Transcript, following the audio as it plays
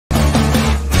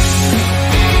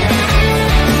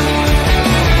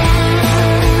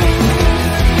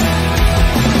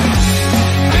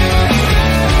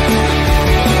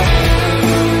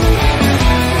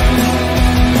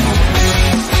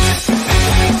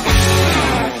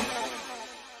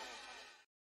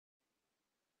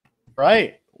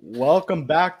right. Welcome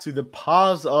back to the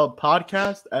Paws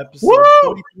podcast, episode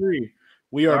Woo! 23.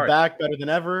 We are back better than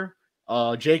ever.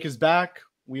 Jake is back.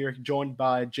 We are joined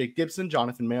by Jake Gibson,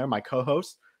 Jonathan Mayer, my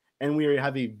co-host, and we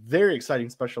have a very exciting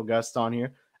special guest on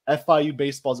here, FIU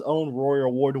baseball's own Royer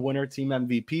Award winner, team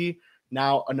MVP,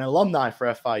 now an alumni for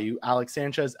FIU, Alec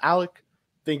Sanchez. Alec,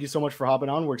 thank you so much for hopping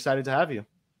on. We're excited to have you.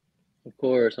 Of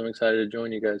course, I'm excited to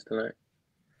join you guys tonight.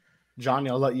 Johnny,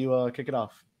 I'll let you kick it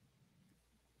off.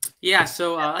 Yeah,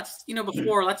 so let's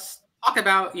talk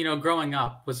about growing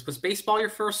up. Was baseball your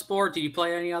first sport? Did you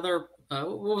play any other?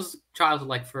 What was childhood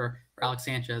like for Alec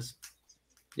Sanchez?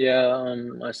 Yeah,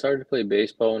 I started to play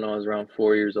baseball when I was around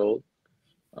 4 years old.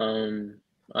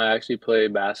 I actually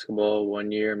played basketball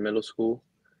 1 year in middle school.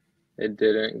 It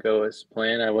didn't go as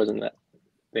planned. I wasn't that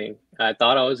thing. I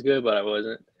thought I was good, but I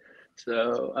wasn't.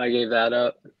 So I gave that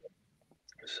up.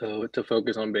 So to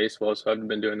focus on baseball. So I've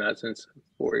been doing that since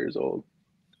 4 years old.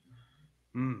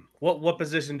 What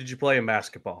position did you play in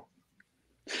basketball?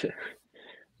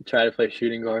 Try to play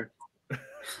shooting guard.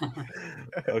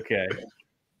 Okay.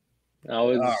 I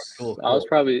was cool.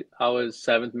 I was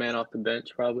seventh man off the bench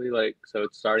probably, so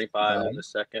it's starting five and the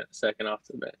second off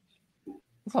the bench.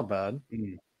 That's not bad.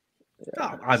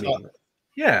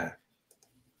 Yeah.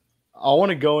 I want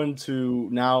to go into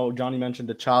now. Johnny mentioned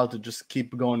the child to just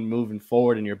keep going, moving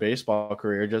forward in your baseball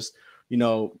career. Just you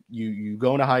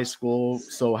go into high school.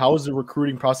 So how was the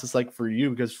recruiting process like for you?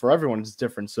 Because for everyone it's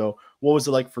different. So what was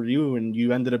it like for you? And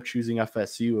you ended up choosing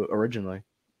FSU originally.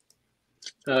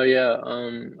 Oh yeah,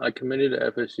 I committed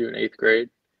to FSU in 8th grade.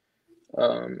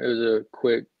 It was a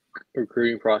quick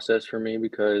recruiting process for me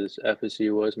because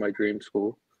FSU was my dream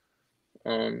school.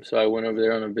 So I went over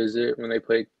there on a visit when they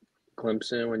played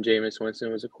Clemson when Jameis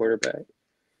Winston was a quarterback.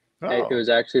 It was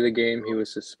actually the game he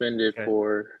was suspended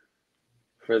for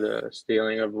the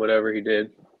stealing of whatever he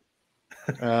did.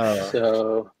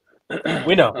 So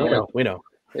we know.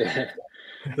 Yeah.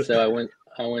 So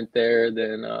I went there,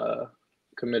 then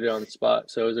committed on the spot.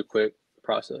 So it was a quick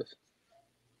process.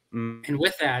 And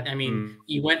with that, I mean,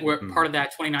 you went part of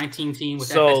that 2019 team with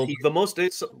so FSU. the most.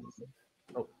 Who's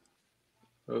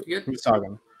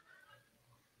talking?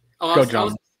 I was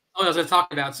going to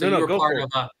talk about. So you were part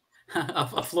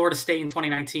of Florida State in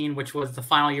 2019, which was the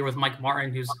final year with Mike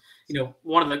Martin, who's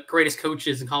one of the greatest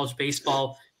coaches in college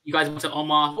baseball. You guys went to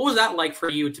Omaha. What was that like for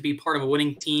you to be part of a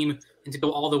winning team and to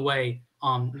go all the way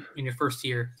in your first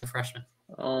year as a freshman?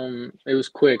 It was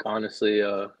quick, honestly.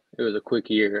 It was a quick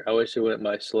year. I wish it went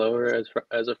by slower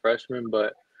as a freshman,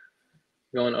 but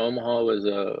going to Omaha was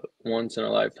a once in a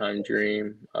lifetime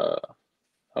dream.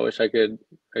 I wish I could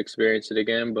experience it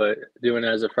again, but doing it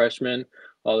as a freshman,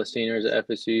 all the seniors at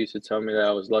FSU used to tell me that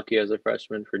I was lucky as a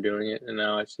freshman for doing it, and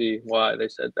now I see why they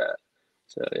said that.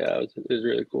 So yeah, it was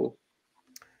really cool.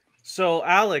 So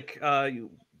Alec,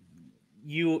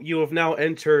 you have now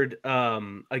entered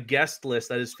a guest list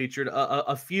that has featured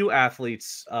a few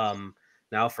athletes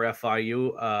now for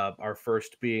FIU. Our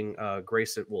first being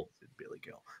Grayson, Billy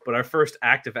Gill, but our first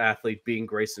active athlete being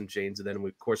Grayson James, and then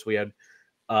of course we had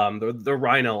the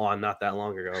Rhino on not that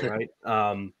long ago,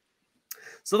 right?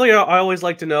 Something I always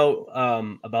like to know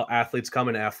about athletes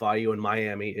coming to FIU in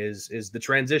Miami is the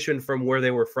transition from where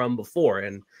they were from before.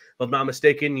 And if I'm not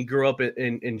mistaken, you grew up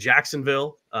in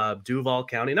Jacksonville, Duval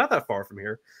County, not that far from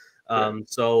here.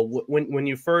 So when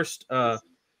you first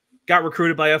got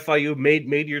recruited by FIU,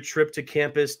 made your trip to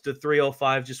campus to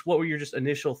 305, just what were your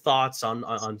initial thoughts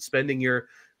on spending your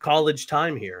college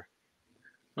time here?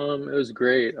 It was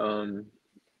great.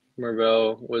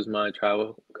 Mervell was my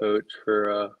travel coach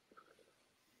for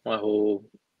my whole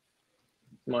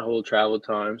travel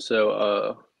time.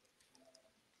 So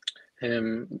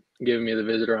him giving me the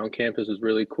visit around campus was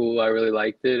really cool. I really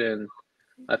liked it, and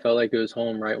I felt like it was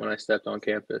home right when I stepped on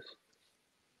campus.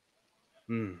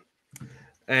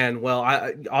 And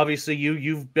well, obviously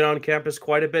you've been on campus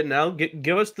quite a bit now.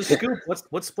 Give us the scoop.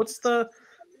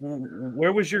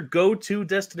 Where was your go-to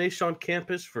destination on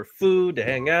campus for food, to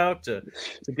hang out, to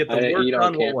get the work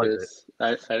done? What was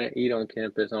it? I didn't eat on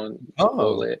campus on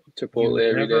Chipotle. Chipotle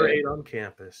every day. Never ate on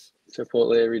campus.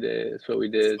 Chipotle every day. That's what we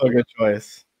did. Still a good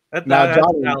choice. That's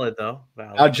valid, though.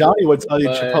 Valid. Now Johnny would tell you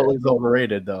Chipotle is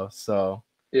overrated, though. So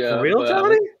yeah, for real,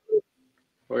 Johnny?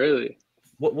 Really?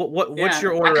 What's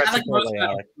your order at Chipotle,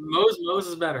 Alec? Moe's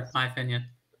is better, in my opinion.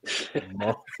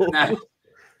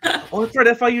 Oh, that's right.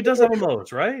 FIU does have a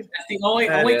Moe's, right? That's the only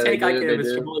take I give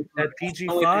is Chipotle. At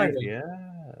PG5,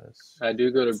 yes. I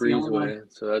do go to Breezeway,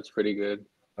 so that's pretty good.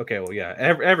 Okay, well, yeah.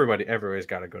 Everybody's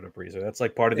got to go to Breezeway. That's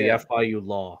like part of the FIU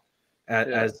law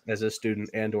as a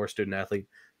student and/or student athlete.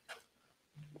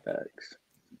 Thanks.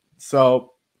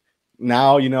 So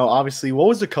now, obviously, what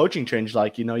was the coaching change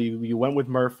like? You went with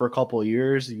Murph for a couple of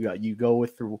years. You go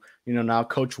with, now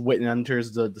Coach Witten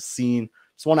enters the scene.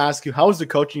 Just want to ask you, how was the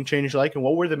coaching change like, and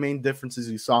what were the main differences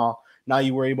you saw? Now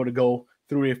you were able to go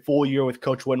through a full year with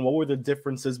Coach Witten. What were the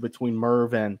differences between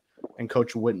Merv and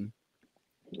Coach Witten?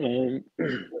 It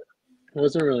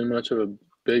wasn't really much of a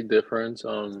big difference.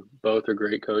 Both are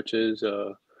great coaches.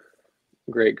 I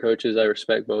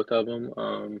respect both of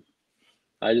them.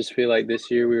 I just feel like this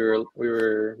year we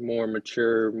were more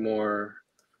mature, more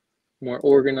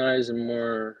organized, and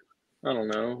more, I don't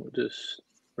know, just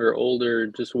we were older,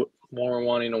 just more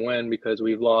wanting to win because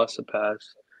we've lost the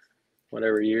past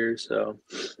whatever years. So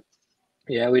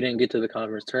yeah, we didn't get to the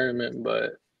conference tournament,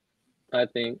 but I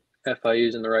think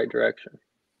FIU's in the right direction.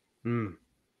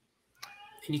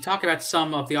 Can you talk about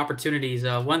some of the opportunities?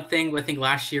 One thing I think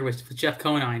last year was with Jeff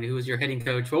Conine, who was your hitting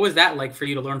coach. What was that like for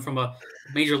you to learn from a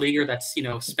major leaguer that's,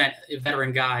 spent a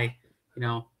veteran guy,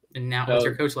 and now was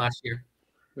your coach last year?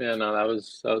 Yeah, no, that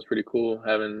was pretty cool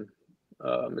having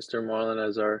Mr. Marlin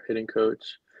as our hitting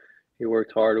coach. He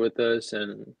worked hard with us,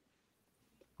 and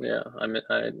yeah,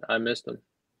 I missed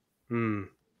him.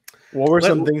 What were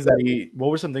some things that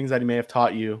he may have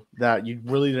taught you that you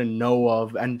really didn't know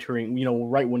of entering,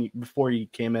 right before he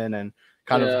came in and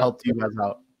kind of helped you guys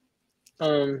out?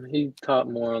 He taught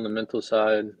more on the mental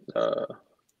side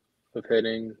of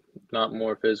hitting, not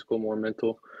more physical, more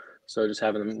mental. So just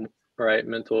having the right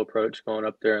mental approach, going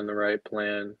up there and the right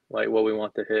plan, like what we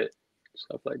want to hit,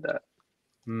 stuff like that.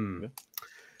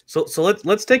 So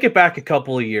let's take it back a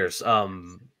couple of years.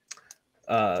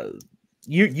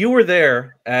 You were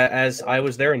there as I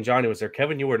was there and Jonny was there.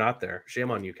 Kevin, you were not there. Shame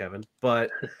on you, Kevin.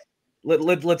 But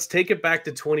let's take it back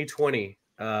to 2020.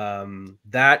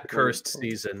 That cursed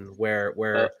season where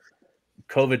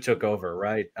COVID took over,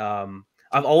 right?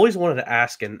 I've always wanted to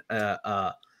ask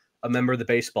a member of the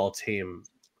baseball team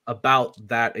about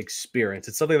that experience.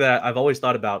 It's something that I've always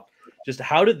thought about. Just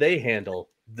how did they handle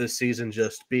this season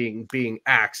just being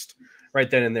axed right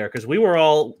then and there? Because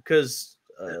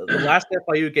the last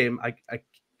FIU game, I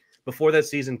before that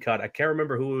season cut, I can't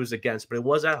remember who it was against, but it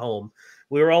was at home.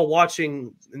 We were all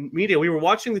watching media. We were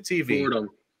watching the TV.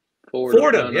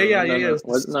 Fordham. Yeah. It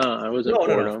wasn't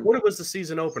Fordham. No. Fordham was the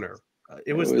season opener.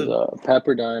 It was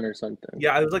Pepperdine or something.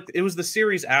 Yeah, it was the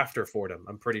series after Fordham,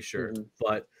 I'm pretty sure.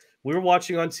 But we were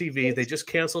watching on TV. They just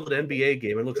canceled an NBA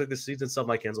game. It looks like the season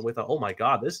suddenly canceled. We thought, oh my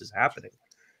God, this is happening.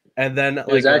 And then it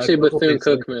was actually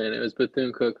Bethune-Cookman. It was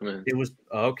Bethune-Cookman. It was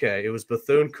okay. It was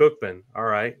Bethune-Cookman. All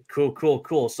right,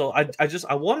 cool. So I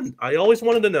always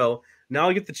wanted to know. Now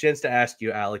I get the chance to ask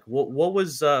you, Alec. What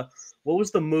was the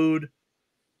mood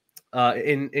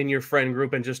in your friend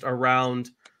group and just around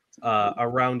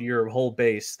your whole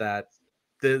base that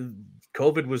the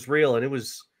COVID was real and it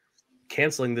was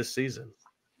canceling this season?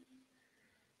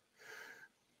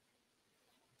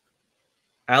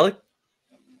 Alec?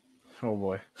 Oh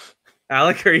boy.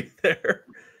 Alec, are you there?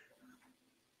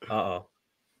 Uh-oh.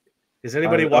 Is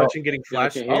anybody watching getting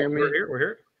flashed? Can you hear me? We're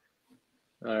here.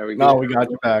 All right, we got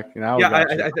you back. Now I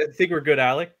think we're good,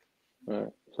 Alec. All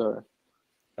right, sorry.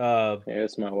 Yeah,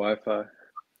 it's my Wi-Fi.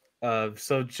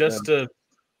 So just to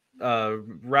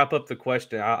wrap up the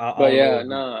question, we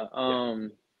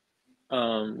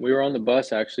were on the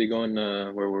bus actually going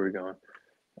to, where were we going?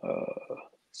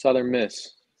 Southern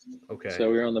Miss. Okay. So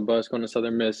we were on the bus going to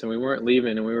Southern Miss, and we weren't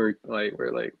leaving, and we were like,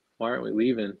 why aren't we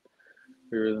leaving?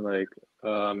 We were like,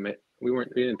 we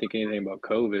didn't think anything about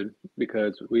COVID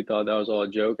because we thought that was all a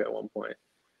joke at one point.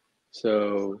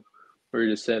 So we were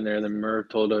just sitting there, and then Merv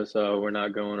told us, we're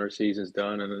not going, our season's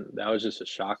done, and that was just a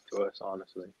shock to us,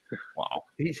 honestly. Wow.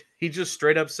 He just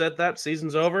straight up said that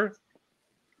season's over?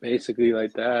 Basically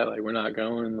like that, like we're not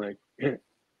going, like they're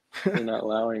not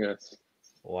allowing us.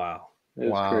 Wow. It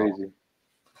was crazy.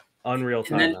 Unreal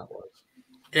time that was.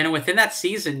 And within that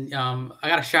season, I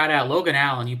got to shout out Logan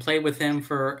Allen. You played with him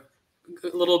for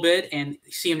a little bit, and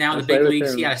you see him now in the big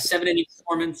leagues. He had a 7-inning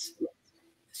performance,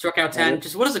 struck out 10.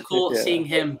 Just what is it cool seeing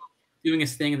him doing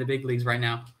his thing in the big leagues right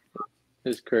now?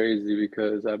 It's crazy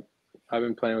because I've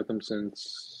been playing with him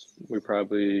since we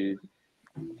probably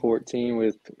 14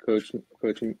 with Coach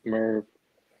Merv.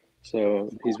 So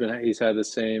he's had the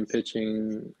same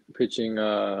pitching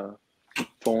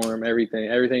form,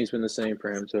 everything's been the same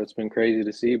for him. So it's been crazy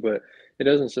to see, but it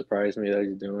doesn't surprise me that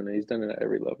he's doing it. He's done it at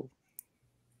every level.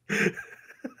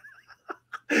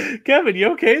 Kevin,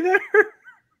 you okay there?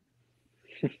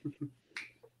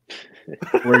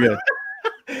 We're good.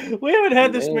 We haven't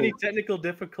had this many technical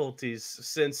difficulties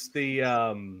since the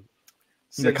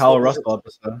Kyle Russell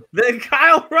episode. The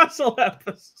Kyle Russell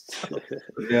episode.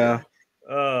 Yeah.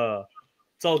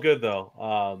 It's all good though.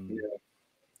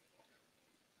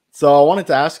 So I wanted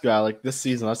to ask you, Alec, this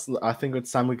season, I think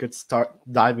it's time we could start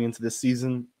diving into this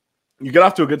season. You get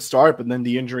off to a good start, but then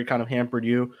the injury kind of hampered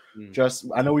you.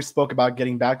 I know we spoke about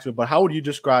getting back to it, but how would you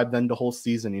describe then the whole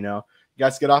season? You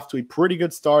guys get off to a pretty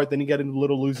good start, then you get a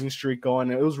little losing streak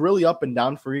going. It was really up and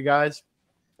down for you guys.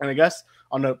 And I guess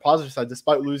on the positive side,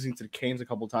 despite losing to the Canes a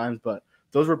couple times, but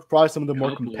those were probably some of the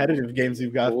more competitive games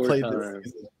you've got played this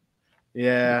season.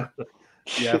 Yeah.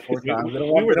 Yeah, 4 times.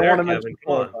 We were there, Kevin.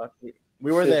 Come on.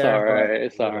 We were there. It's all right.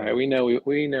 It's all right. We know we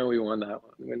won that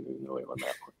one. We know we won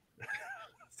that one.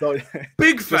 So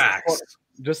big facts.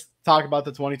 Just talk about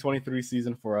the 2023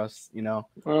 season for us.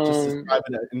 Just describe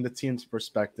it in the team's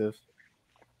perspective.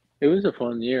 It was a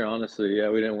fun year, honestly. Yeah,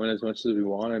 we didn't win as much as we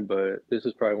wanted, but this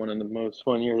is probably one of the most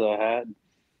fun years I had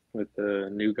with the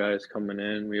new guys coming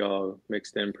in. We all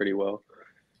mixed in pretty well,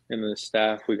 and the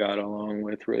staff we got along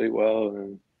with really well.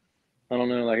 And I don't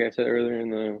know, like I said earlier in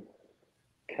the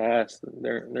cast,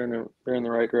 they're in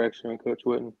the right direction with Coach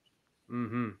Witten.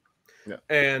 Mm-hmm. Yeah.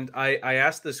 And I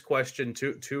asked this question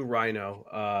to Rhino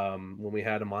when we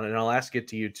had him on, and I'll ask it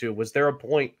to you too. Was there a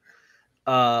point?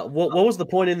 What was the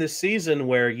point in this season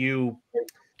where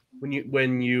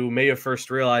when you may have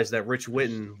first realized that Rich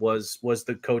Witten was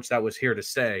the coach that was here to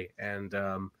stay, and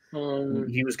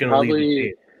he was going to leave the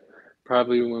team?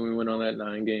 Probably when we went on that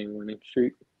 9-game winning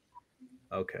streak.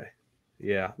 Okay.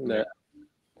 Yeah. That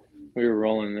we were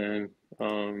rolling then.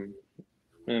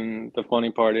 And the funny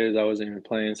part is I wasn't even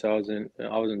playing, so I was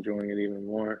enjoying it even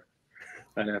more.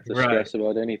 I didn't have to stress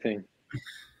about anything.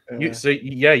 You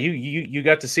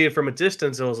got to see it from a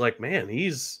distance. I was like, man,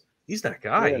 he's that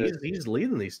guy. Yeah, he's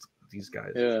leading these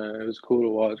guys. Yeah, it was cool to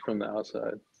watch from the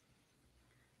outside.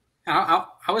 I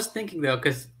was thinking though,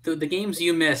 because the games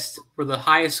you missed were the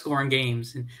highest scoring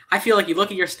games, and I feel like you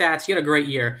look at your stats, you had a great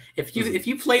year. If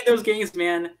you played those games,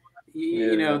 man,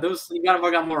 you know those you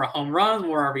got more home runs,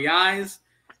 more RBIs.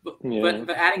 But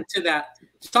adding to that,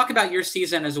 just talk about your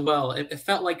season as well. It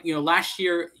felt like last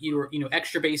year you were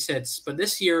extra base hits, but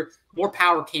this year more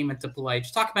power came into play.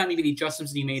 Just talk about maybe the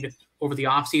adjustments that you made over the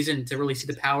offseason to really see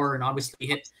the power and obviously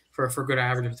hit for a good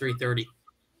average of 330.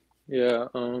 Yeah,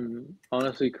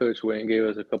 honestly, Coach Wayne gave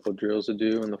us a couple drills to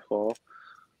do in the fall,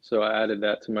 so I added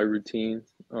that to my routine,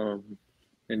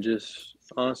 and just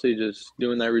honestly just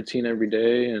doing that routine every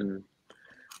day and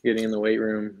getting in the weight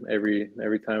room every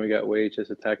time we got weight,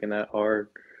 just attacking that hard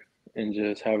and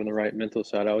just having the right mental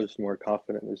side. I was just more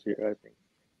confident this year, I think.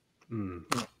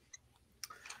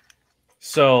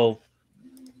 So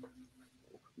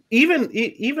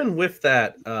even with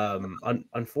that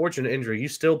unfortunate injury, you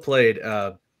still played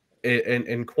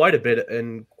in quite a bit,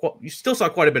 and you still saw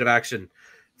quite a bit of action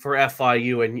for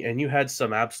FIU, and you had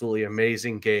some absolutely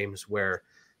amazing games where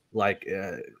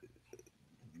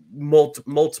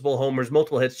multiple homers,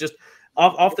 multiple hits. Just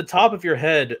off the top of your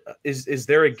head, is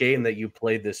there a game that you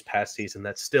played this past season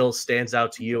that still stands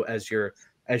out to you as your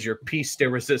piece de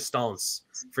resistance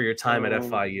for your time at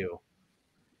FIU?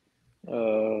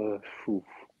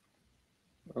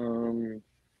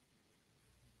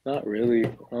 Not really.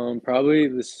 Probably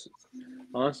the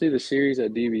series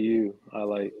at DBU I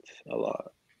liked a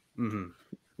lot.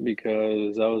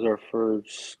 Because that was our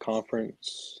first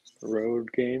conference road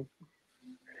game.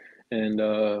 And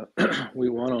we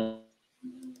won on.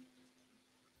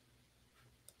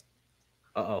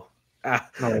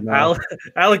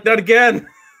 Alec, not again.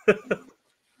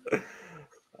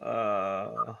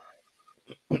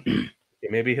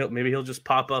 Maybe he'll just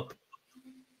pop up,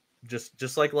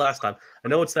 just like last time. I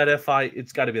know it's that FI.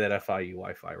 It's got to be that FIU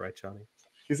Wi-Fi, right, Jonny?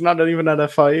 He's not even at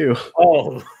FIU.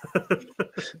 Oh,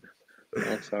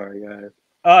 I'm sorry, guys.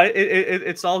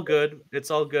 It's all good.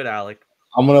 It's all good, Alec.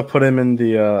 I'm gonna put him in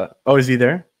the. Oh, is he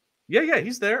there? Yeah,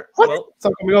 he's there. What? Well, it's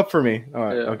not coming up for me. All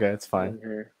right, okay, it's fine.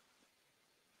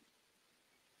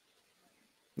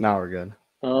 Now we're good.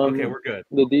 Okay, we're good.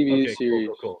 The DBU series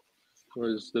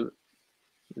was the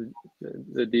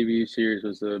DBU series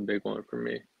was the big one for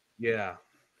me. Yeah.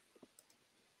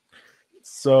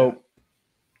 So,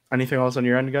 anything else on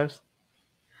your end, guys?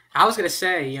 I was gonna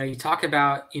say, you talk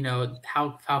about,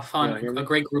 how fun a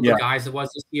great group of guys it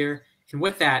was this year, and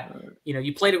with that,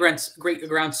 you played around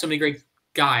so many great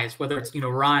guys, whether it's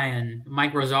Ryan,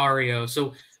 Mike Rosario.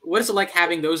 So, what is it like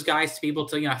having those guys to be able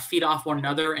to feed off one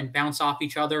another and bounce off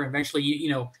each other, and eventually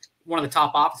one of the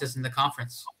top offenses in the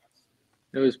conference?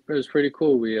 It was pretty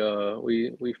cool. We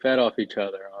fed off each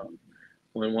other.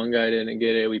 When one guy didn't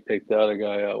get it, we picked the other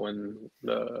guy up. When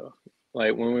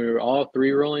we were all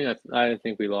three rolling, I didn't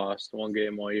think we lost one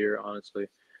game all year, honestly.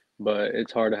 But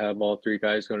it's hard to have all three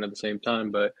guys going at the same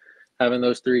time. But having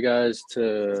those two guys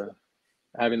to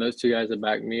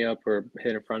back me up or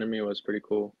hit in front of me was pretty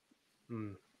cool.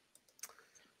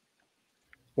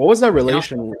 What was that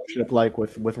relationship like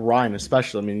with Ryan,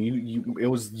 especially? I mean, it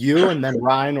was you and then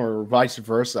Ryan, or vice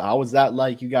versa. How was that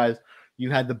like? You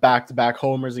had the back-to-back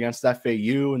homers against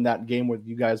FAU in that game where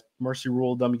you guys mercy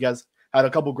ruled them. You guys had a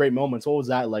couple great moments. What was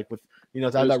that like with to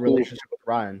have that relationship with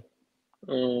Ryan?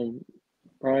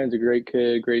 Ryan's a great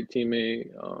kid, great teammate,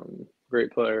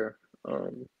 great player.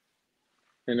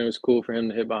 And it was cool for him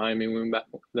to hit behind me.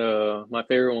 My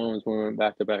favorite one was when we went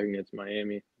back-to-back against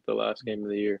Miami, the last game of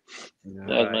the year. Yeah,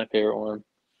 that was my favorite one.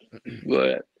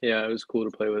 But, yeah, it was cool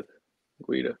to play with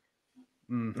Guida.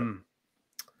 Mm-hmm.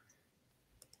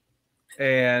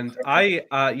 And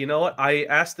I, you know what? I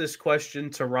asked this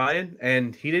question to Ryan,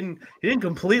 and he didn't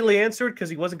completely answer it because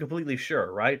he wasn't completely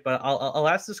sure, right? But I'll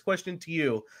ask this question to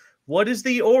you. What is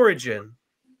the origin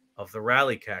of the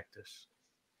rally cactus?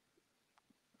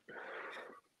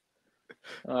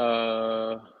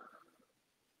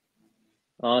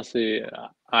 Honestly,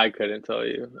 I couldn't tell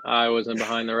you. I wasn't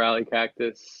behind the rally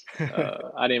cactus.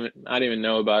 I didn't even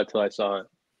know about it till I saw it.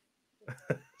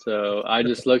 So I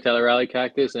just looked at the rally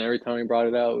cactus, and every time we brought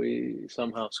it out, we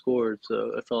somehow scored.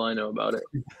 So that's all I know about it.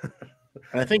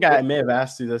 And I think I may have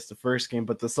asked you this the first game,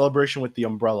 but the celebration with the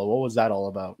umbrella, what was that all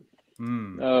about?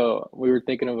 Oh, we were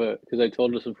thinking of it because I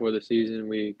told us before the season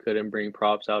we couldn't bring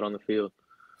props out on the field.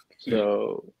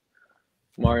 So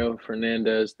Mario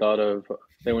Fernandez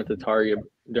they went to Target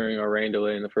during our rain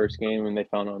delay in the first game, and they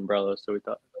found an umbrella. So we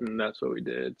thought, that's what we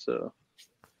did. So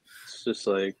it's just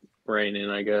like raining,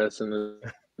 I guess, in the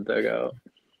dugout.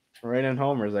 Raining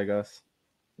homers, I guess.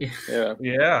 Yeah.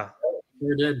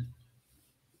 We did.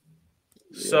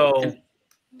 So,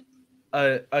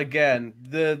 again,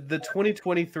 the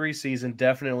 2023 season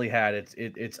definitely had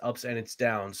its ups and its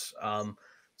downs.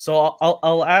 So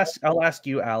I'll ask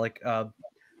you, Alec.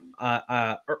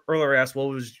 Earlier asked, what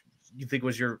was you think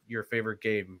was your favorite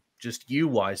game, just you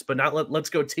wise, but not let's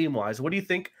go team wise. What do you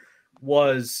think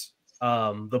was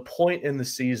the point in the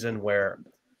season where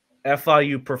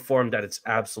FIU performed at its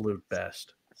absolute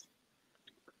best?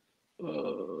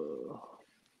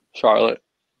 Charlotte.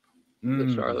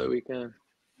 The Charlotte weekend.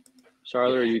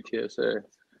 Charlotte or UTSA?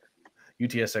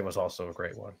 UTSA was also a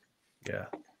great one. Yeah.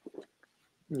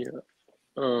 Yeah.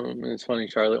 And it's funny,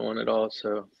 Charlotte won it all,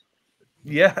 so.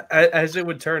 Yeah, as it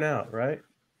would turn out, right?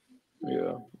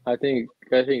 Yeah. I think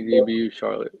DBU,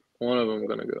 Charlotte. One of them's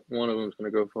gonna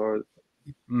go far.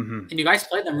 Mm-hmm. And you guys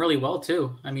played them really well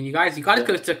too. I mean, you guys could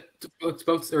have took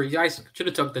both, or you guys should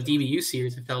have took the DBU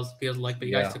series. It feels like, but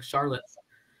you guys took Charlotte.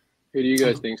 Who do you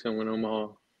guys think's gonna win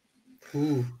Omaha?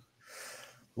 Ooh,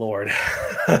 Lord,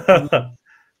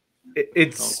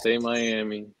 Don't say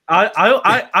Miami. I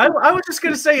was just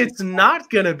gonna say it's not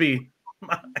gonna be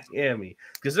Miami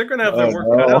because they're gonna have their work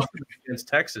cut out against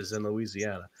Texas and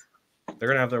Louisiana. They're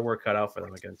gonna have their work cut out for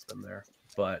them against them there,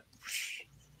 but.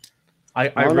 I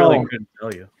really couldn't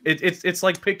tell you. It's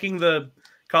like picking the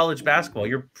college basketball.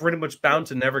 You're pretty much bound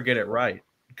to never get it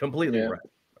completely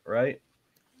right?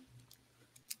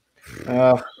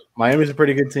 Miami's a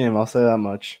pretty good team. I'll say that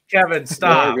much. Kevin,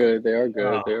 stop. They are good. They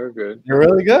are good. They're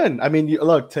really good. I mean,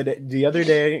 look, the other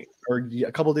day or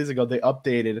a couple of days ago, they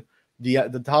updated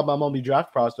the top MLB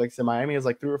draft prospects, and Miami has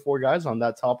like 3 or 4 guys on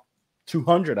that top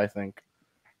 200, I think.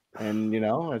 And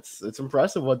it's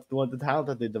impressive what the talent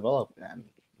that they developed, man.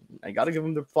 I got to give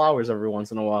them the flowers every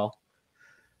once in a while.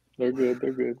 They're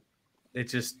good. It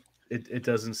just it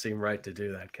doesn't seem right to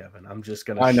do that, Kevin. I'm just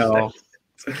gonna. I know.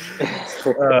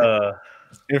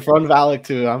 In front of Alec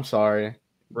too. I'm sorry.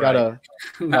 Right.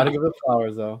 Gotta give the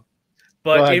flowers though.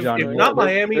 But if not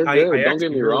Miami, don't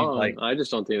get me wrong. I just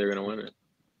don't think they're gonna win it.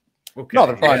 Okay. No,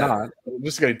 they're probably not. They're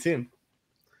just a great team.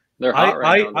 They're hot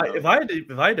right now. If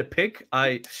I had to pick,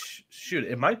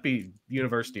 it might be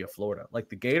University of Florida, like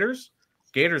the Gators.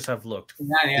 Gators have looked.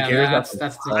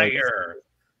 That's fire.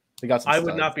 They got some I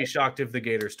would not be shocked if the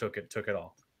Gators took it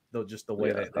all. Though just the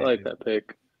way they I like that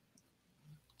pick.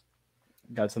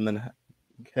 Got something to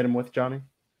hit him with, Johnny?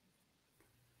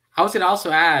 I was going to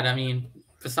also add, I mean,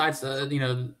 besides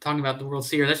talking about the World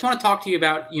Series, I just want to talk to you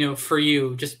about for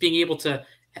you just being able to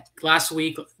last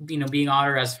week being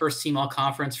honored as first team all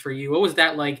conference for you. What was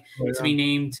that like to be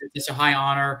named? It's a high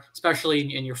honor,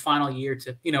 especially in your final year.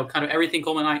 To kind of everything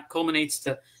culminates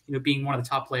to being one of the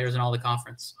top players in all the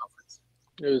conference.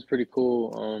 It was pretty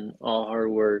cool. All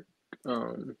hard work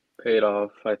paid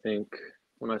off, I think,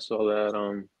 when I saw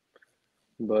that.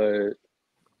 But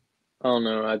I don't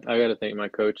know. I got to thank my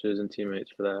coaches and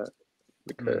teammates for that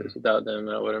because without them,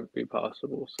 that wouldn't be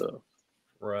possible. So,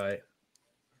 right.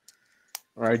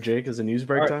 All right, Jake, is it news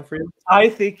break time for you? I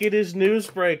think it is news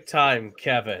break time,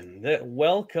 Kevin.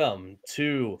 Welcome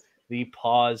to the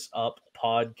Paws Up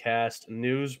podcast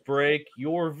news break,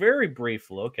 your very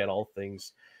brief look at all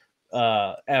things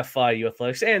FIU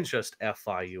athletics and just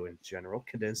FIU in general,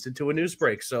 condensed into a news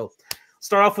break. So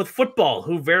start off with football,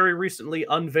 who very recently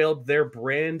unveiled their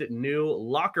brand new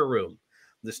locker room.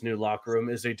 This new locker room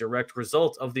is a direct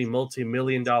result of the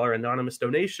multi-million-dollar anonymous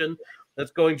donation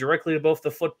that's going directly to both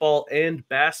the football and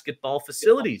basketball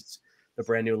facilities. The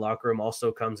brand new locker room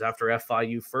also comes after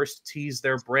FIU first teased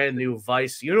their brand new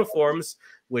Vice uniforms,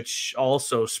 which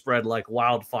also spread like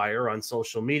wildfire on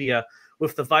social media,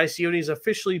 with the Vice unis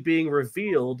officially being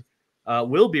revealed,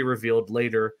 will be revealed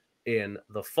later in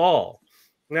the fall.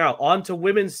 Now, on to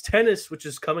women's tennis, which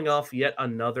is coming off yet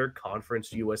another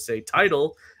Conference USA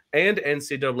title and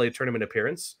NCAA tournament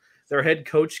appearance. Their head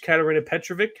coach, Katarina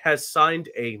Petrovic, has signed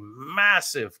a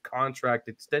massive contract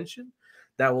extension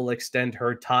that will extend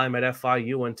her time at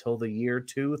FIU until the year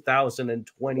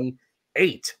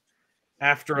 2028.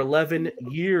 After 11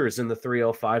 years in the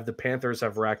 305, the Panthers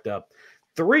have racked up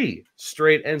 3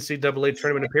 straight NCAA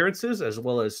tournament appearances, as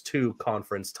well as 2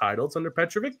 conference titles under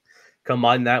Petrovic.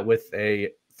 Combine that with a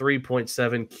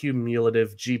 3.7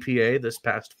 cumulative GPA this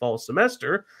past fall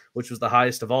semester, which was the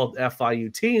highest of all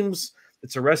FIU teams.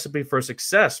 It's a recipe for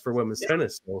success for women's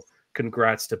tennis. So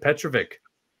congrats to Petrovic.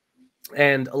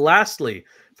 And lastly,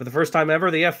 for the first time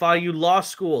ever, the FIU Law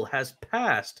School has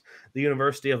passed the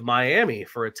University of Miami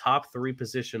for a top 3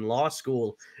 position law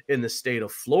school in the state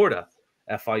of Florida.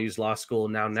 FIU's law school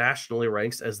now nationally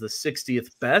ranks as the 60th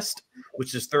best,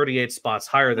 which is 38 spots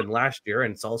higher than last year,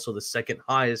 and it's also the second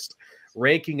highest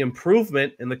ranking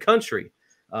improvement in the country.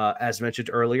 As mentioned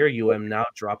earlier, now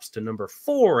drops to number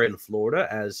 4 in Florida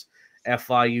as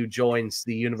FIU joins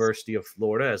the University of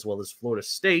Florida as well as Florida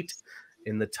State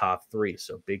in the top 3.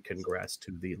 So big congrats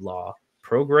to the law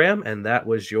program. And that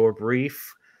was your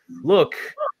brief look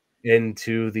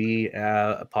into the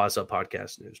Paws Up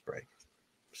podcast news break.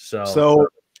 So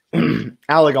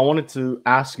Alec, I wanted to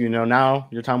ask you, now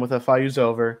your time with FIU is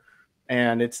over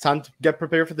and it's time to get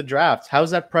prepared for the draft. How's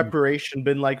that preparation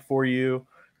been like for you?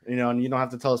 And you don't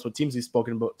have to tell us what teams you've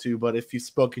spoken to, but if you've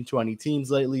spoken to any teams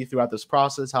lately throughout this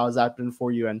process, how has that been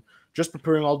for you? And just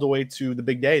preparing all the way to the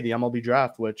big day, the MLB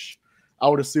draft, which I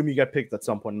would assume you get picked at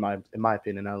some point, in my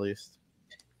opinion, at least.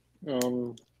 Yeah,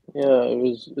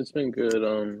 it's been good.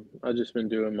 I've just been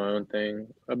doing my own thing.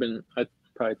 I've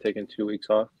probably taken 2 weeks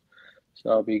off,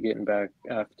 so I'll be getting back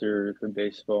after the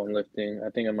baseball and lifting. I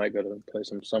think I might go to play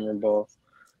some summer ball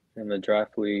in the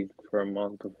draft league for a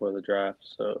month before the draft.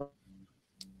 So,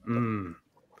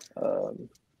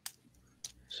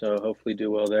 so hopefully do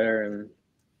well there and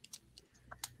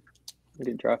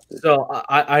get drafted. So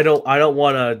I don't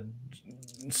want to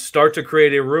start to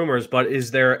create rumors, but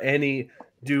is there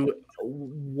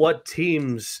what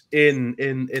teams in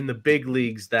the big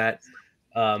leagues that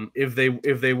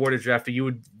if they were to draft you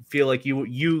would feel like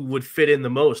you would fit in the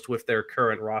most with their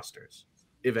current rosters,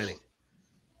 if any?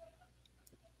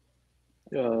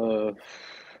 The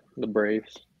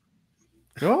Braves.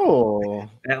 Oh,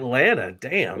 Atlanta.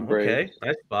 Damn. Okay,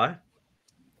 nice buy.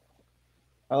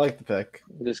 I like the pick.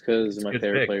 Just because my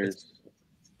favorite players.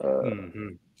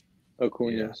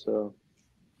 Acuna, yeah. So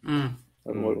I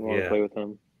want to play with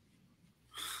him.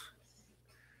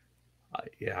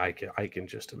 I can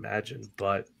just imagine.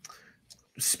 But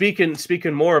speaking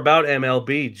more about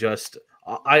MLB, just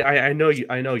I know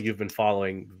you've been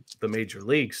following the major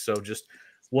leagues, so just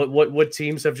what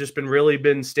teams have just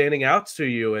been standing out to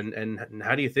you, and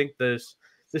how do you think this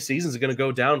season is going to go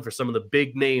down for some of the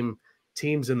big name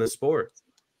teams in the sport?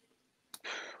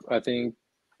 I think,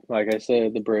 like I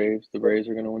said, the Braves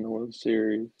are going to win the World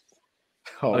Series.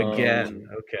 Again,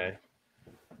 okay.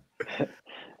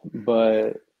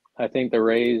 But I think the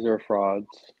Rays are frauds.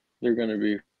 They're going to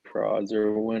be frauds.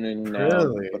 They're winning now,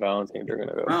 Really? but I don't think they're going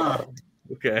to go far.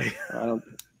 Okay. I don't.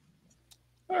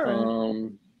 All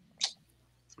right.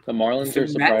 The Marlins are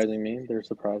surprising me. They're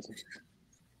surprising.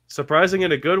 Surprising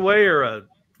in a good way or a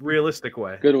realistic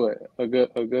way? Good way. A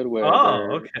good way. Oh,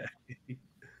 okay.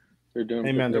 They're doing.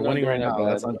 Hey man, they're winning right now.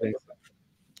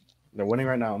 They're winning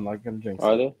right now. I'm not gonna jinx.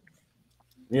 Are they?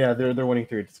 Yeah, they're winning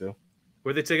 3-2.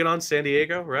 Were they taking on San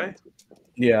Diego, right?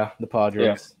 Yeah, the Padres.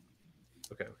 Yeah.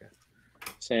 Okay.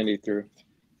 Sandy threw.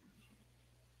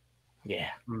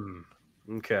 Yeah.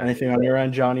 Okay. Anything on your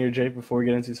end, Johnny or Jake, before we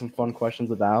get into some fun questions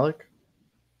with Alec?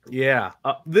 Yeah.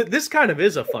 This kind of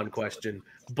is a fun question,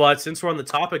 but since we're on the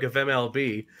topic of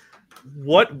MLB,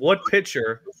 what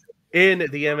pitcher in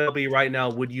the MLB right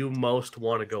now would you most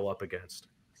want to go up against?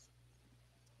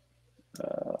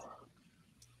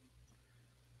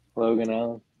 Logan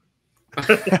Allen.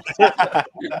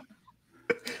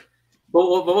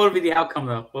 What would be the outcome,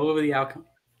 though? What would be the outcome?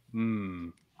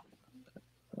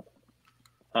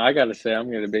 I gotta say, I'm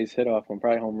gonna get a base hit off and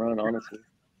probably home run, honestly.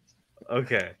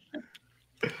 Okay.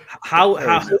 How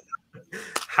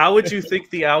would you think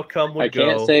the outcome would go?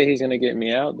 I can't say he's gonna get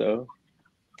me out though.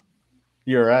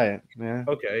 You're right. Yeah.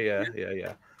 Okay.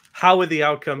 Yeah. How would the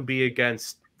outcome be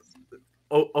against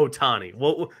Ohtani?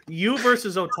 Well, you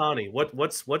versus Ohtani.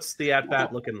 What's the at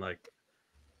bat looking like?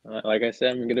 Like I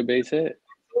said, I'm gonna get a base hit.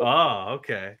 Oh,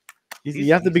 okay.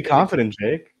 You have to be confident,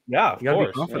 Jake. Yeah, you gotta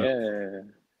be confident. Yeah.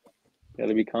 Got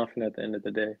to be confident at the end of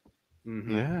the day.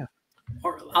 Mm-hmm. Yeah.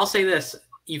 Or I'll say this: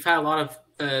 you've had a lot of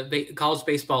college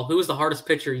baseball. Who was the hardest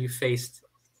pitcher you faced?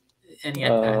 Any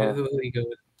who do you go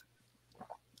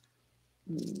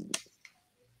with?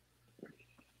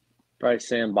 Probably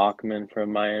Sam Bachman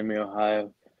from Miami,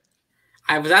 Ohio.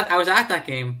 I was at that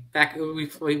game back when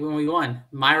we won.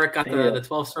 Myrick got the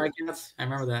 12 strikeouts. I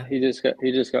remember that. He just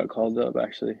got called up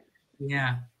actually.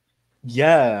 Yeah.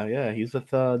 He's with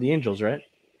the Angels, right?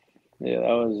 Yeah,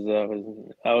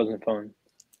 that wasn't fun.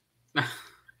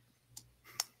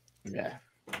 Yeah.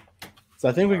 So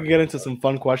I think we can get into some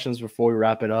fun questions before we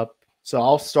wrap it up. So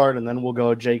I'll start and then we'll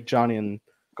go Jake, Jonny, and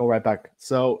go right back.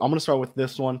 So I'm gonna start with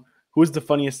this one. Who's the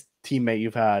funniest teammate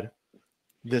you've had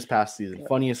this past season?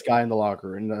 Funniest guy in the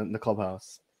locker in the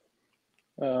clubhouse?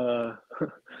 There's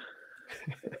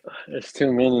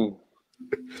too many.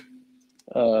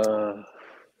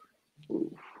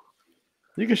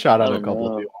 You can shout out a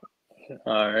couple if you want.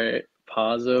 All right,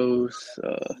 Paws,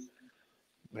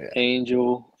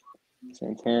 Angel,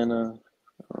 Santana,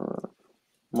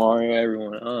 Mario,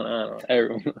 everyone. I don't know,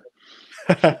 everyone.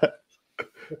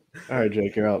 All right,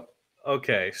 Jake, you're up.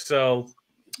 Okay, so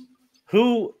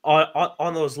who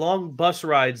on those long bus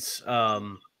rides to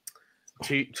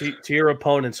your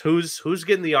opponents? Who's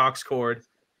getting the aux cord,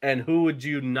 and who would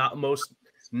you not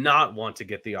want to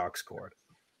get the aux cord?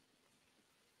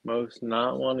 Most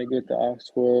not want to get the aux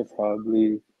cord,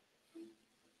 probably.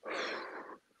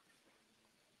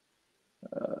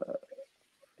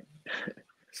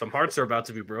 Some hearts are about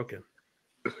to be broken.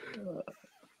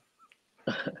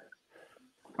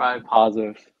 Probably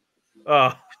positive.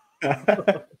 Oh.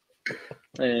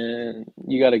 And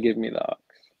you got to give me the aux.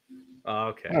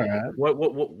 Okay. All right.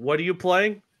 What are you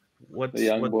playing? The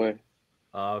young boy.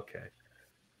 Okay.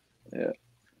 Yeah.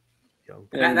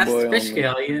 That's the fish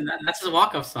scale. That's his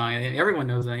walk-up song. Everyone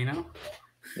knows that,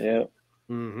 Yeah.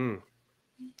 Mm-hmm.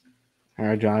 All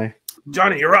right, Jonny.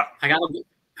 Jonny, you're up. I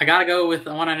gotta go with.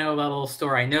 I want to know about a little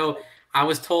story. I know I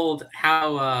was told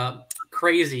how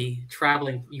crazy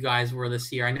traveling you guys were this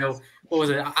year. I know. What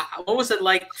was it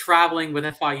like traveling with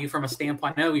FIU from a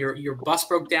standpoint? I know your bus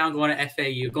broke down going to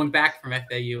FAU, going back from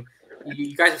FAU.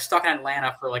 You guys were stuck in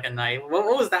Atlanta for like a night. What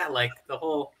was that like? The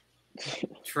whole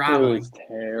traveling. It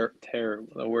was terrible.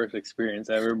 The worst experience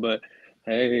ever. But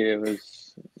hey, it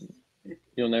was.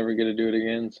 You'll never get to do it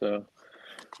again. So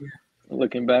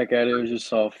looking back at it, it was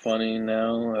just all funny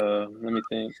now. Let me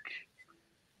think.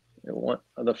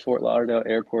 The Fort Lauderdale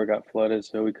airport got flooded,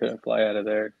 so we couldn't fly out of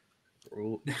there.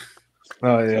 Oh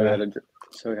yeah.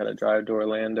 So we had to drive to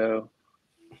Orlando,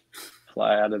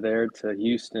 fly out of there to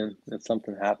Houston, and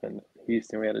something happened.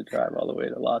 Houston, we had to drive all the way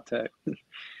to La Tech.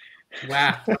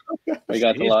 Wow. We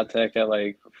got to La Tech at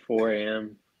like 4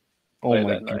 a.m.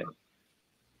 that night.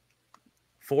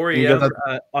 4 a.m.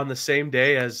 On the same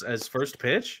day as first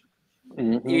pitch?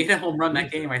 Mm-hmm. You hit a home run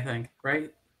that game, I think,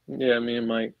 right? Yeah, me and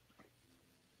Mike.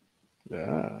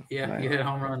 Yeah. You hit a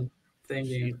home run same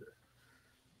game.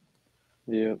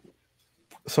 Yeah.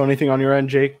 So anything on your end,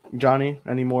 Jake, Jonny?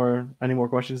 Any more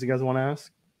questions you guys want to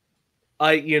ask?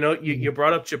 You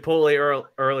brought up Chipotle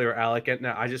earlier, Alec, and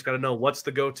now I just got to know, what's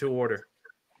the go-to order?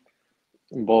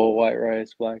 Bowl, white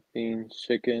rice, black beans,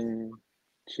 chicken,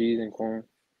 cheese, and corn.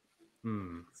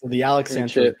 So the Alec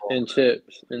Sanchez and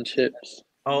chips.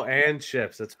 Oh, and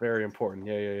chips. That's very important.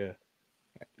 Yeah.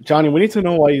 Jonny, we need to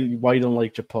know why you don't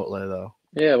like Chipotle though.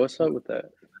 Yeah, what's up with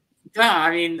that? Yeah, I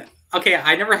mean, okay,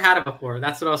 I never had it before.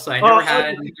 That's what I'll say. I never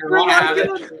had it. Never want to have it.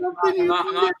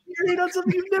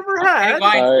 Something you've never had.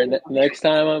 All right, next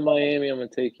time I'm in Miami, I'm gonna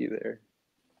take you there.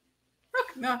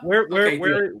 No.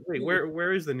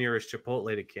 Where is the nearest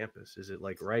Chipotle to campus? Is it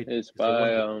like right? It's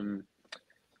by on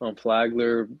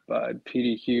Flagler by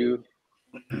PDQ.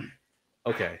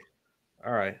 Okay.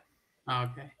 All right.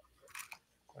 Okay.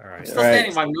 All right. I'm still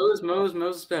standing by Moe's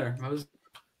is better. Moe's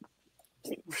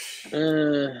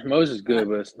is good,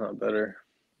 but it's not better.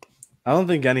 I don't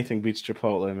think anything beats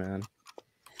Chipotle, man.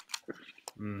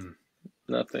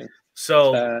 Nothing.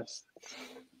 So, fast.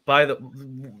 By the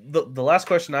last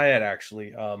question I had,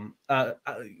 actually,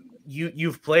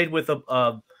 you've played with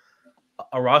a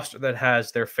a roster that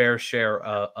has their fair share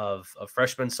of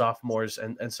freshmen, sophomores,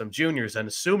 and some juniors, and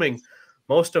assuming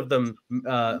most of them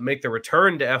make the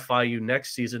return to FIU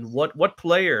next season, what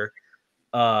player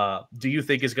do you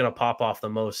think is going to pop off the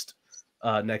most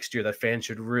next year that fans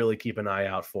should really keep an eye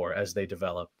out for as they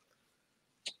develop?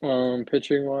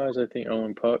 Pitching wise, I think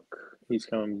Owen Puck. He's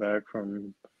coming back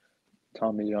from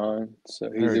Tommy John,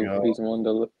 so he's one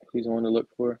to look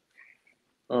for.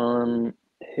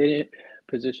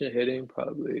 Hitting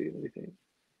probably. Let me think.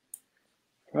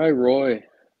 Probably Roy. I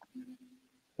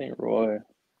think Roy.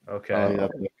 Okay.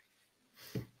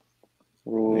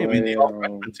 Roy. He made the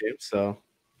all-freshman team, so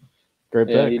great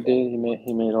pick. Yeah, he did.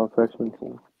 He made all-freshman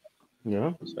team.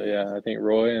 Yeah. So yeah, I think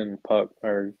Roy and Puck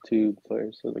are two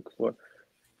players to look for.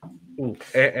 Ooh,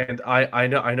 and I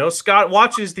know Scott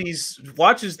watches these.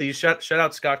 Shout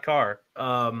out Scott Carr.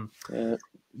 Yeah.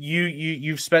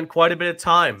 You've spent quite a bit of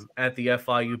time at the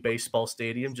FIU baseball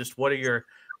stadium. Just what are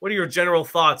your general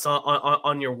thoughts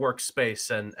on your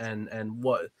workspace and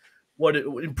what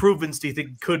improvements do you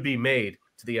think could be made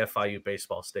to the FIU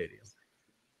baseball stadium?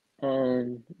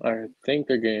 I think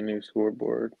they're getting a new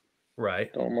scoreboard.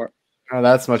 Right. Oh,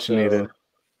 that's much needed.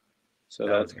 So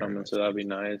that's coming. So that'd be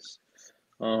nice.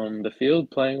 The field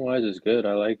playing wise is good.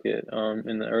 I like it.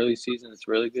 In the early season, it's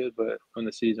really good, but when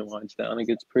the season winds down, it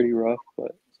gets pretty rough.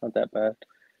 But it's not that bad.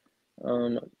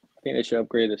 I think they should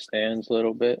upgrade the stands a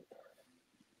little bit.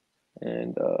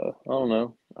 And I don't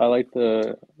know. I like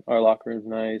our locker room's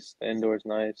nice. The indoor's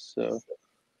nice. So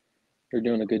they're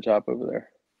doing a good job over there.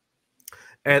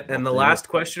 And the last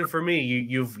question for me,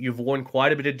 you've worn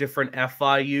quite a bit of different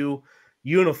FIU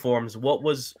uniforms. What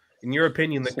was, in your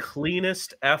opinion, the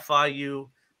cleanest FIU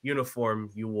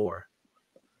uniform you wore?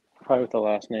 Probably with the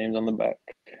last names on the back.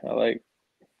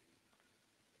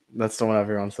 That's the one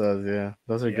everyone says. Yeah,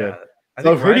 those are good.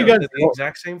 I've heard you guys did the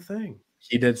exact same thing.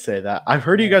 He did say that. I've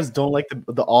heard you guys don't like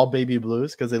the all baby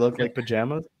blues because they look like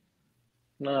pajamas.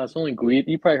 No, it's only Guido.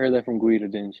 You probably heard that from Guido,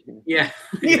 didn't you? Yeah.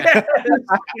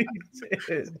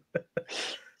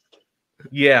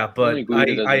 Yeah, but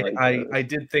I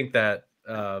did think that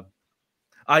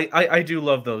I do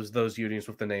love those unis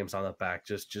with the names on the back,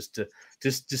 just to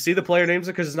see the player names,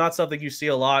 because it's not something you see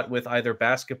a lot with either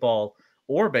basketball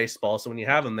or baseball. So when you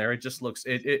have them there, it just looks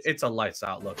it's a lights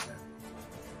out look, man.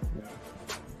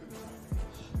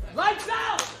 Lights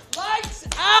out! Lights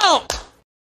out!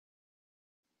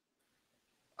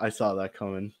 I saw that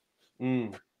coming.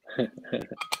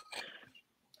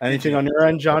 Anything on your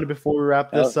end, John, before we wrap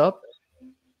this up?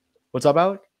 What's up,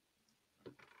 Alec?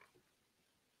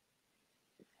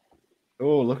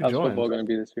 Oh, look at How's Jonny. football going to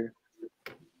be this year?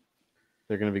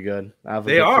 They're going to be good.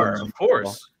 They are, of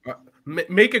course.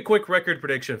 Make a quick record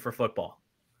prediction for football.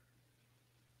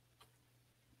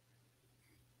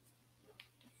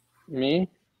 Me?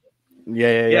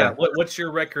 Yeah. What's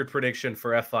your record prediction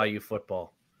for FIU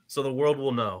football? So the world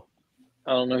will know.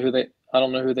 I don't know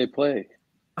who they play.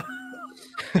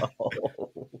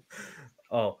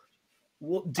 Oh.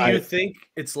 Well, do you think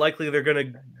it's likely they're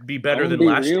going to be better than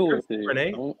last year?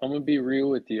 I'm going to be real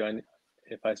with you.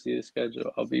 If I see the schedule,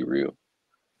 I'll be real.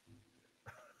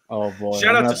 Oh, boy.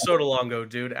 Shout out to Sotolongo,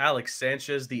 dude. Alec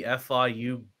Sanchez, the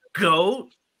FIU GOAT.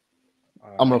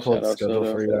 I'm going to pull up the schedule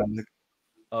for you.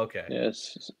 Okay.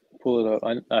 Yes, pull it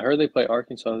up. I heard they play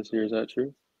Arkansas this year. Is that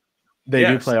true? They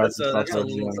do play Arkansas.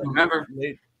 Remember,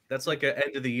 that's like an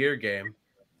end of the year game.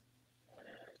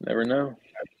 Never know.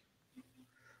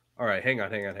 All right, hang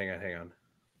on.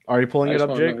 Are you pulling it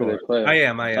up, Jake? I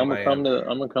am. I'm gonna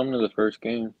come to the first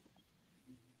game.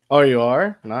 Oh, you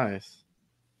are? Nice.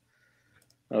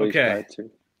 Okay.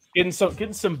 Getting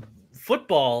some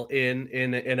football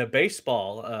in a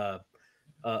baseball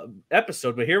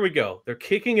episode, but here we go. They're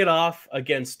kicking it off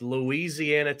against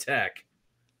Louisiana Tech.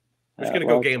 We're just gonna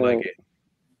go game by game.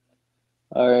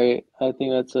 All right, I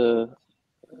think that's a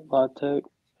La Tech.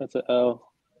 That's an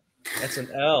L. That's an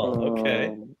L.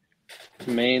 Okay.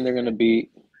 Maine, they're gonna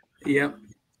beat. Yep.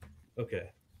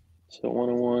 Okay. So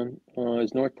 1-1.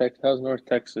 Is North Texas? How's North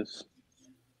Texas?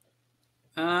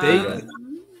 I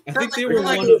think they were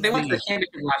they went to the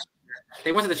championship last year.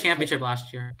 They went to the championship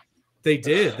last year. They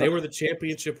did. They were the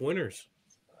championship winners.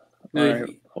 All right,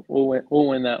 we'll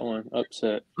win that one.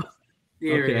 Upset.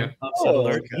 Okay. Upset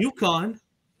alert. UConn.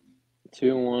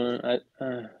 2-1.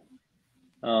 I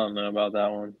don't know about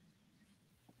that one.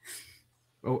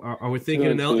 Oh, are we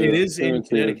thinking L? It is in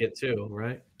Connecticut too,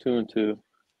 right? 2-2.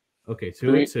 Okay,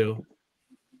 2-2.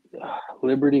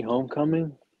 Liberty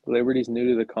homecoming. Liberty's new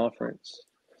to the conference.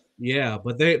 Yeah,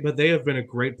 but they have been a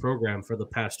great program for the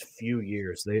past few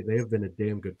years. They have been a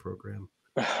damn good program.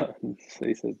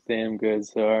 They said damn good.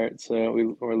 So all right, so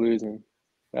we're losing.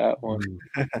 That one.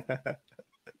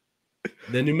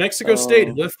 The New Mexico State,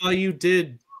 who FIU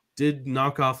did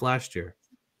knock off last year.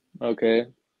 Okay.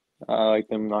 I like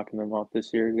them knocking them off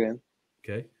this year again.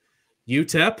 Okay.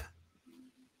 UTEP.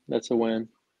 That's a win.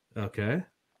 Okay.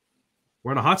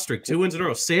 We're on a hot streak. 2 wins in a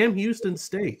row. Sam Houston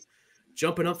State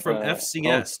jumping up from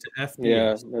FCS to FBS.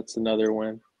 Yeah, that's another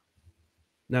win.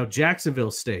 Now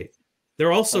Jacksonville State.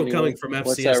 They're also coming from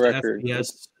FCS to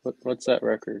FBS. What's that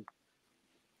record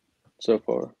so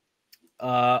far?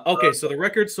 Okay, so the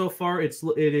record so far it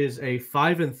is a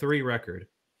 5-3 record.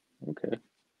 Okay.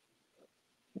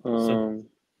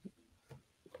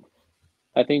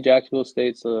 I think Jacksonville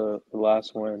State's the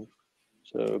last win.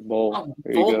 So bowl.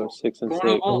 There you go, 6-6.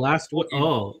 The last one.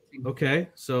 Oh, okay.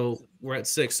 So we're at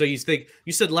 6. So you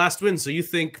said last win. So you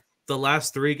think the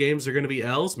last 3 games are going to be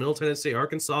L's? Middle Tennessee,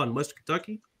 Arkansas, and West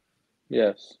Kentucky.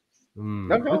 Yes.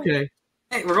 Okay.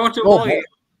 Hey, we're going to a bowl game.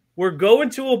 We're going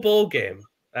to a bowl game.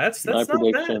 That's my not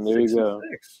prediction. Bad. There you go.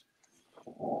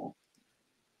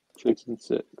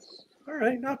 6-6. All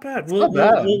right, not bad.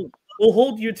 We'll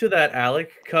hold you to that,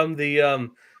 Alec. Come the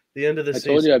end of the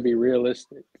season. I told you I'd be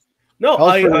realistic. No,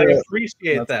 I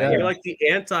appreciate that. Good. You're like the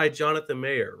anti-Jonathan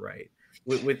Mayer, right?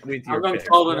 With your I'm going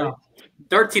 12-0.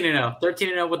 13-0.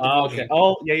 13-0 with the bowl game.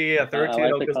 Oh, yeah.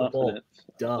 13-0 because the bowl.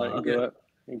 Duh.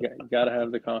 You got to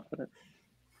have the confidence.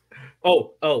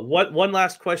 One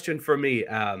last question for me,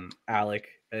 Alec.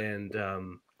 And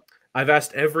I've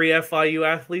asked every FIU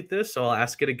athlete this, so I'll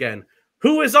ask it again.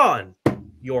 Who is on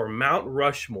your Mount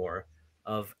Rushmore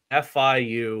of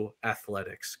FIU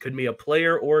athletics? Could be a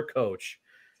player or a coach.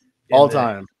 All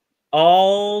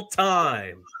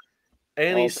time.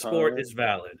 Any sport is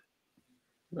valid.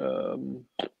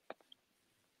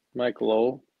 Mike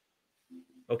Lowell.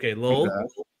 Okay, Lowell. Okay.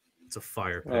 It's a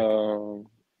fire pick.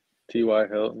 T.Y.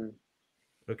 Hilton.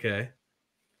 Okay.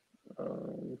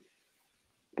 Do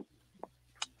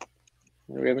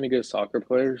we have any good soccer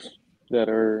players that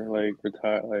are like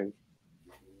retired? Like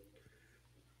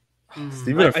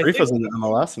Steven Afrifa's in the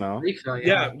MLS now.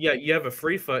 Yeah. You have a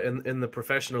Afrifa in the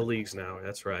professional leagues now.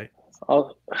 That's right.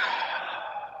 I'll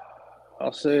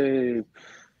say.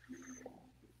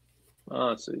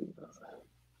 Let's see.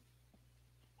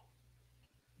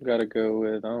 Got to go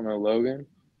with Logan.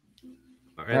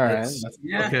 All right.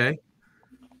 Okay.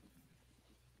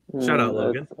 Shout out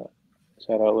Logan.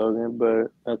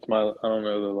 But that's I don't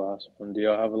know the last one. Do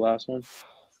y'all have a last one?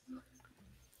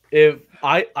 If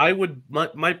I would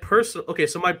my personal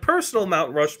so my personal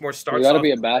Mount Rushmore starts. You got to be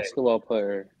a basketball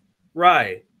player,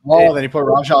 right? Oh, then you put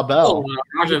Rajah Bell. You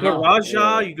could put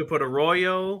Rajah. You could put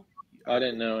Arroyo. I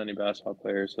didn't know any basketball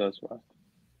players, so that's why.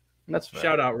 That's fair.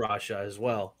 Shout out Rajah as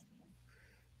well.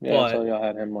 Yeah, I saw y'all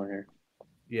had him on here.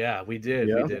 Yeah, we did.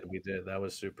 Yeah. We did. That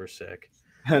was super sick.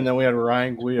 And then we had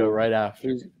Ryan Guido right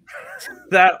after.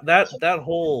 That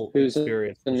whole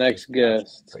experience. The next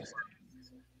guest.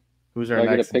 Who's our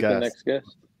next guest? The next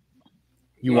guest?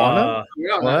 You wanna?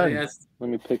 Yes.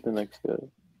 Let me pick the next guest.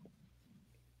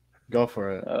 Go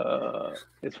for it.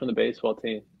 It's from the baseball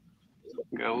team.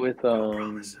 Go with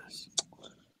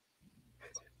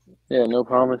Yeah, no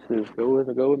promises. Go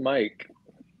with Mike.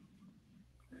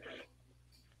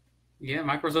 Yeah,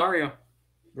 Mike Rosario.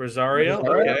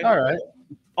 Okay. All right.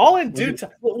 All in due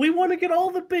time. We want to get all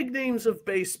the big names of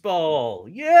baseball.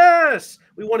 Yes,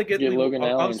 we want to get Logan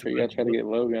Allen. You gotta try to get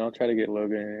Logan. I'll try to get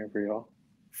Logan in here for y'all.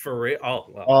 For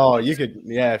real? You could.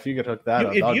 Yeah, if you could hook that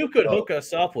up. If you could hook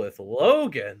us up with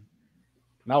Logan.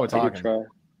 Now we're talking.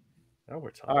 Now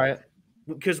we're talking. All right.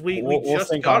 Because we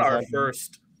just got our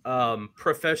first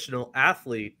professional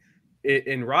athlete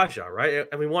in Rajah, right?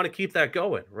 And we want to keep that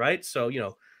going, right? So,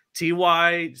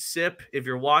 TY, SIP, if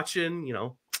you're watching, hit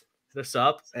us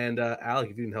up. And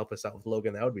Alec, if you can help us out with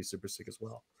Logan, that would be super sick as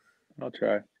well. I'll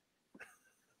try.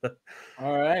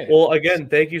 All right. Well, again,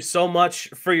 thank you so much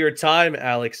for your time,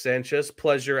 Alec Sanchez.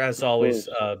 Pleasure, as always,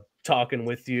 talking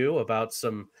with you about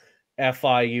some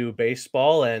FIU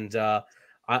baseball. And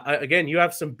again, you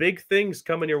have some big things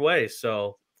coming your way.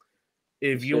 So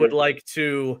if you would like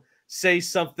to say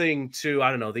something to, I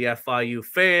don't know, the FIU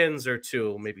fans or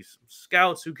to maybe some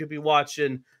scouts who could be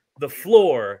watching, the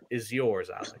floor is yours,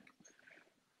 Alec.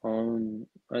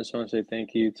 I just want to say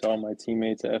thank you to all my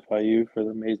teammates at FIU for the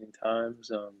amazing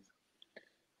times.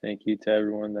 Thank you to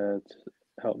everyone that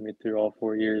helped me through all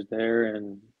 4 years there,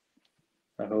 and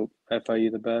I hope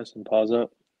FIU the best and Paws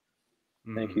up.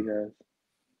 Thank you, guys.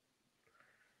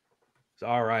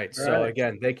 All right. So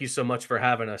again, thank you so much for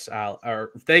having us, Al.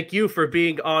 Or thank you for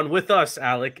being on with us,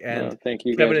 Alec, and thank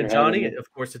you, Kevin and Jonny.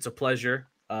 Of course, it's a pleasure.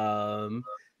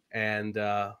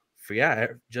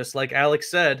 Just like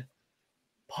Alex said,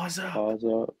 Paws up. Paws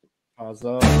up. Paws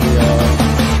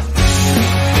up.